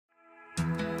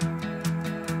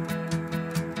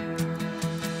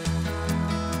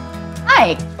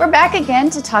Hi, we're back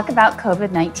again to talk about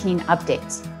COVID-19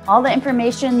 updates. All the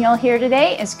information you'll hear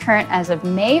today is current as of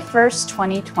May 1st,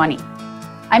 2020.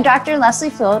 I'm Dr.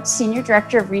 Leslie Phillips, Senior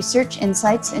Director of Research,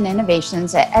 Insights, and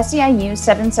Innovations at SEIU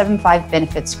 775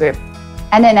 Benefits Group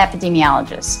and an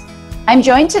epidemiologist. I'm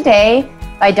joined today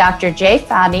by Dr.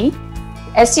 Fathi,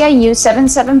 SEIU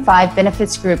 775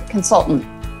 Benefits Group consultant.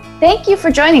 Thank you for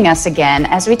joining us again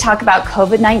as we talk about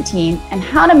COVID-19 and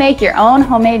how to make your own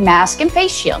homemade mask and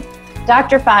face shield.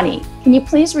 Dr. Fathi, can you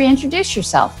please reintroduce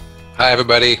yourself? Hi,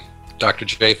 everybody. Dr.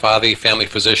 Fathi, family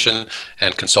physician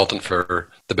and consultant for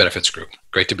the Benefits Group.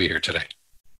 Great to be here today.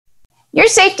 Your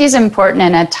safety is important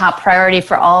and a top priority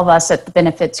for all of us at the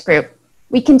Benefits Group.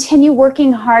 We continue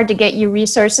working hard to get you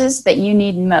resources that you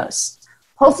need most.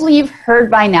 Hopefully you've heard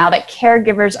by now that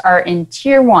caregivers are in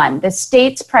Tier 1, the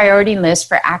state's priority list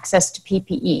for access to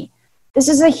PPE. This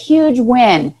is a huge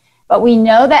win, but we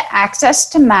know that access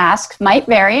to masks might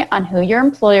vary on who your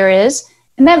employer is,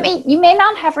 and that you may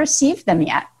not have received them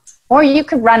yet, or you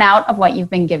could run out of what you've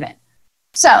been given.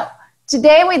 So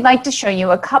today we'd like to show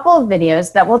you a couple of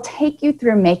videos that will take you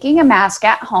through making a mask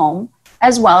at home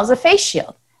as well as a face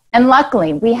shield. And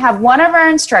luckily, we have one of our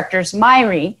instructors,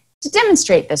 Myree, to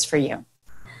demonstrate this for you.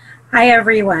 Hi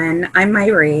everyone, I'm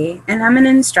Myree, and I'm an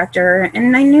instructor,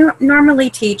 and I normally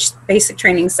teach basic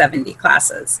training 70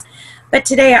 classes. But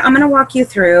today I'm going to walk you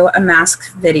through a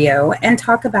mask video and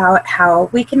talk about how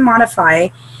we can modify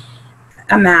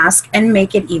a mask and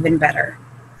make it even better.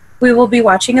 We will be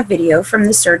watching a video from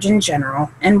the Surgeon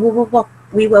General, and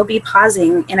we will be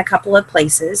pausing in a couple of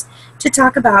places to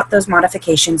talk about those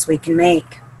modifications we can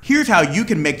make. Here's how you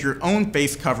can make your own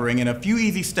face covering in a few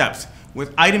easy steps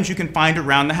with items you can find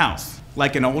around the house,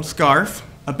 like an old scarf,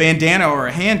 a bandana or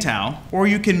a hand towel, or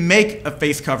you can make a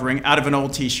face covering out of an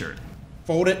old t-shirt.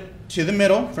 Fold it to the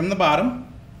middle from the bottom,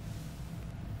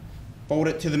 fold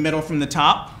it to the middle from the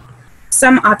top.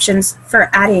 Some options for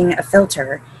adding a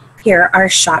filter here are a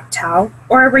shop towel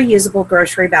or a reusable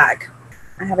grocery bag.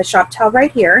 I have a shop towel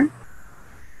right here,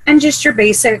 and just your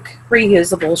basic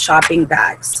reusable shopping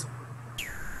bags.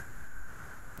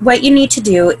 What you need to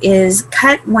do is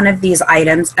cut one of these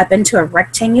items up into a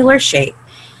rectangular shape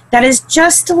that is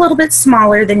just a little bit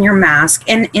smaller than your mask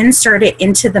and insert it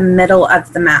into the middle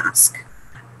of the mask.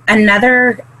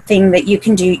 Another thing that you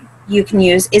can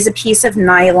use is a piece of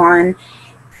nylon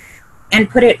and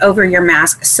put it over your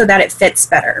mask so that it fits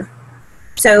better.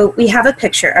 So we have a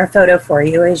photo for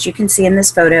you, as you can see in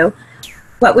this photo,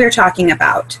 what we're talking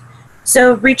about.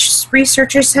 So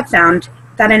researchers have found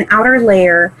that an outer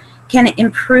layer can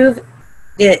improve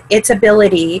its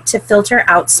ability to filter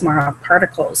out small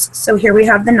particles. So here we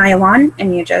have the nylon,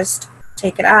 and you just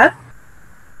take it up,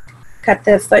 cut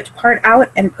the foot part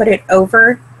out, and put it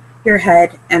over your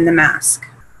head and the mask.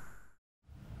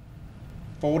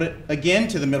 Fold it again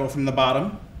to the middle from the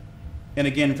bottom, and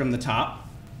again from the top,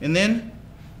 and then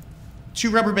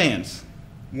 2 rubber bands,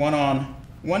 one on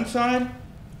one side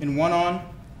and one on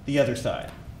the other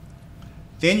side.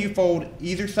 Then you fold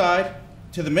either side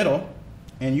to the middle,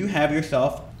 and you have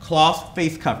yourself cloth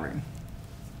face covering.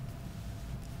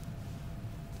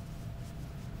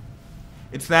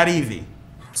 It's that easy.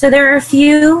 So there are a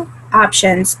few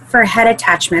options for head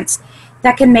attachments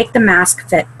that can make the mask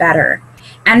fit better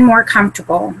and more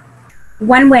comfortable.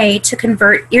 One way to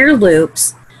convert ear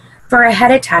loops for a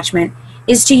head attachment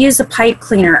is to use a pipe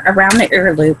cleaner around the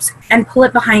ear loops and pull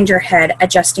it behind your head,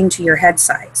 adjusting to your head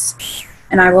size.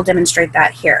 And I will demonstrate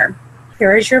that here.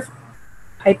 Here is your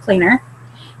pipe cleaner.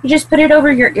 You just put it over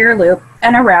your ear loop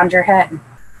and around your head.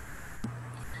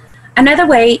 Another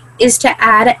way is to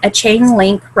add a chain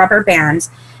link rubber bands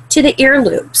to the ear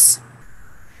loops.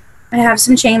 I have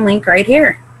some chain link right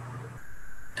here.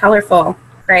 Colorful,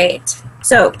 great.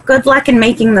 So good luck in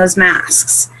making those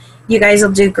masks. You guys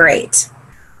will do great.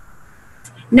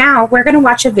 Now we're going to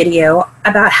watch a video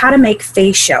about how to make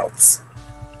face shields.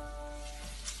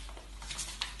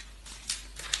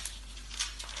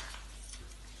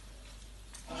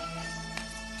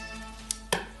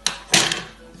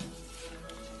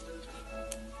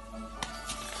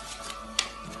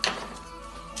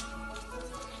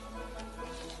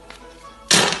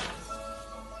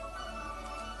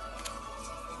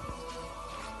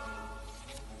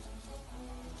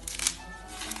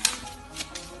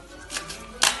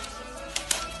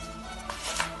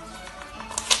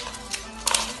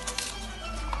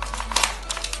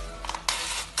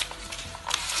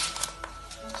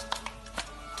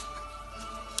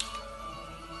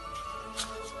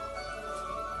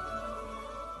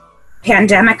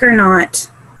 Pandemic or not,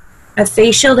 a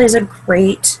face shield is a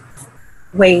great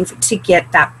way to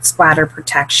get that splatter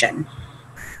protection.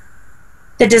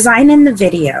 The design in the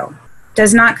video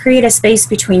does not create a space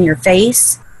between your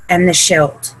face and the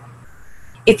shield.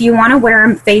 If you want to wear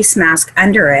a face mask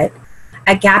under it,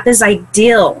 a gap is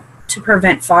ideal to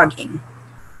prevent fogging.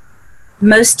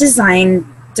 Most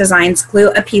designs glue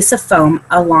a piece of foam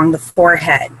along the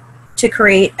forehead to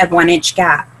create a 1-inch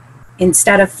gap.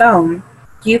 Instead of foam,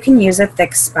 you can use a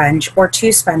thick sponge or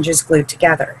 2 sponges glued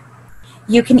together.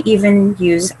 You can even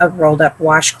use a rolled up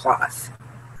washcloth.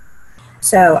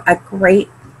 So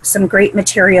some great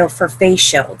material for face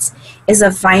shields is a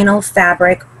vinyl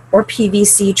fabric or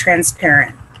PVC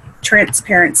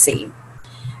transparency.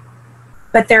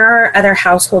 But there are other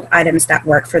household items that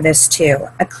work for this too.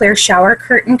 A clear shower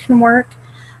curtain can work,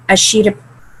 a sheet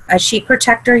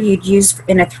protector you'd use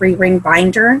in a 3-ring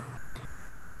binder.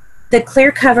 The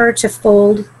clear cover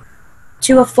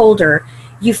to a folder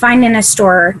you find in a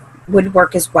store would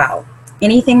work as well.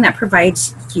 Anything that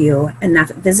provides you enough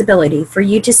visibility for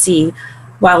you to see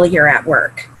while you're at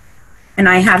work. And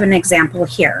I have an example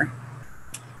here.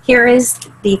 Here is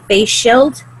the face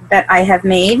shield that I have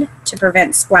made to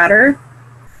prevent splatter.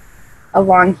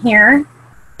 Along here,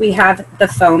 we have the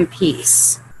foam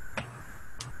piece.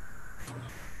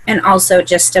 And also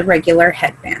just a regular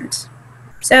headband.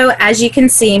 So as you can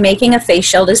see, making a face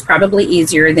shield is probably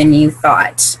easier than you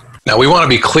thought. Now, we want to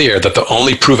be clear that the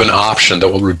only proven option that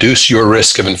will reduce your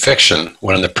risk of infection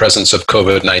when in the presence of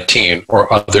COVID-19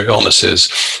 or other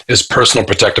illnesses is personal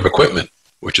protective equipment,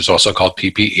 which is also called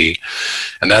PPE.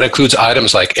 And that includes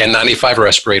items like N95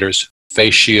 respirators,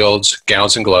 face shields,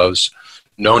 gowns, and gloves,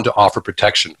 known to offer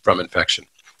protection from infection.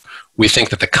 We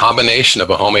think that the combination of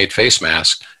a homemade face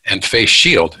mask and face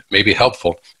shield may be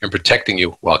helpful in protecting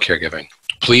you while caregiving.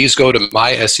 Please go to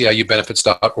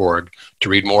myseiubenefits.org to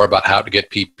read more about how to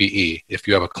get PPE if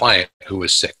you have a client who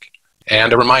is sick.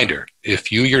 And a reminder,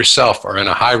 if you yourself are in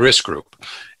a high-risk group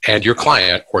and your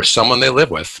client or someone they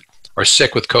live with are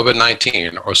sick with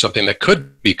COVID-19 or something that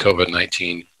could be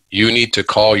COVID-19, you need to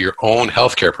call your own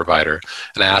healthcare provider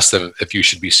and ask them if you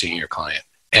should be seeing your client.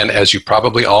 And as you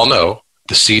probably all know,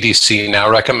 the CDC now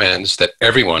recommends that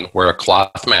everyone wear a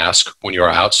cloth mask when you are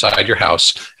outside your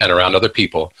house and around other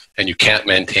people and you can't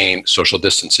maintain social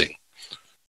distancing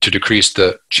to decrease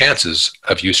the chances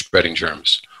of you spreading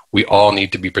germs. We all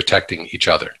need to be protecting each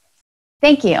other.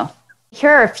 Thank you. Here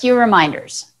are a few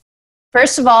reminders.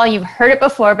 First of all, you've heard it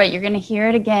before, but you're going to hear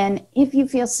it again. If you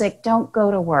feel sick, don't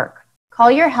go to work.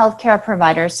 Call your healthcare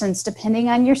provider, since depending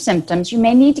on your symptoms, you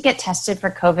may need to get tested for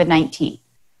COVID-19.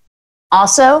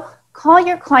 Also, call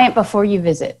your client before you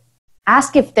visit.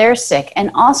 Ask if they're sick, and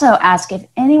also ask if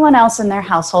anyone else in their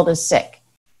household is sick.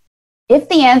 If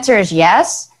the answer is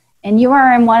yes, and you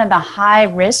are in one of the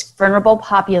high-risk vulnerable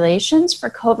populations for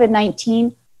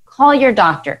COVID-19, call your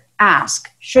doctor. Ask,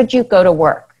 should you go to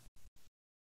work?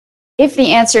 If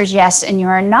the answer is yes and you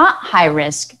are not high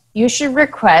risk, you should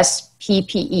request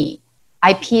PPE.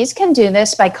 IPs can do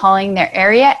this by calling their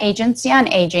Area Agency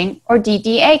on Aging or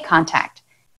DDA contact.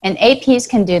 And APs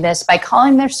can do this by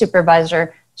calling their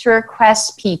supervisor to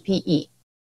request PPE.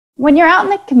 When you're out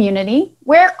in the community,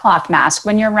 wear a cloth mask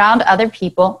when you're around other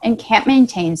people and can't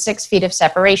maintain 6 feet of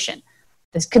separation.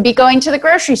 This could be going to the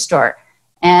grocery store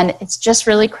and it's just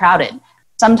really crowded.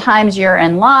 Sometimes you're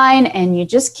in line and you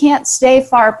just can't stay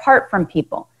far apart from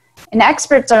people. And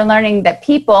experts are learning that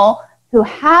people who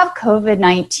have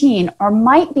COVID-19 or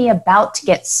might be about to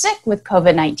get sick with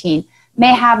COVID-19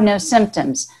 may have no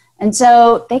symptoms. And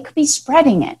so they could be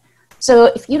spreading it. So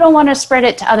if you don't want to spread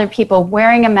it to other people,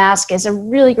 wearing a mask is a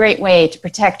really great way to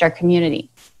protect our community.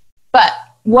 But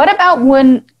what about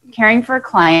when caring for a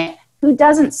client who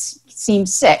doesn't seem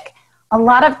sick? A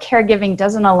lot of caregiving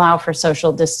doesn't allow for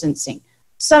social distancing.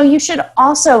 So you should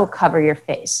also cover your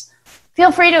face.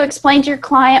 Feel free to explain to your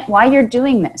client why you're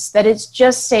doing this, that it's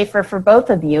just safer for both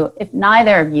of you if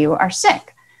neither of you are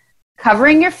sick.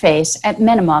 Covering your face at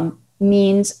minimum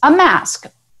means a mask.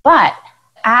 But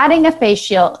adding a face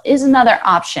shield is another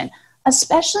option,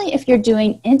 especially if you're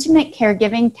doing intimate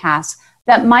caregiving tasks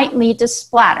that might lead to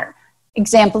splatter.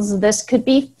 Examples of this could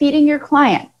be feeding your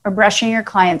client or brushing your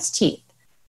client's teeth.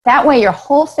 That way your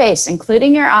whole face,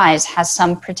 including your eyes, has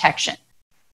some protection.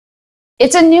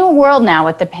 It's a new world now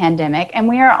with the pandemic, and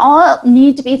we are all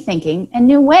need to be thinking in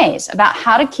new ways about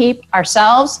how to keep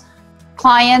ourselves,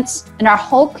 clients, and our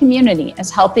whole community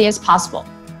as healthy as possible.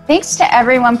 Thanks to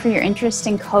everyone for your interest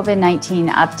in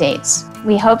COVID-19 updates.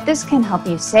 We hope this can help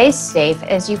you stay safe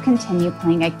as you continue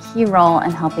playing a key role in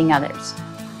helping others.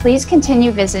 Please continue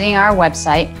visiting our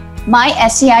website,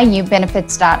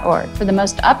 myseiubenefits.org, for the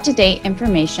most up-to-date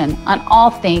information on all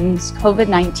things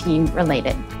COVID-19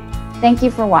 related. Thank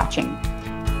you for watching.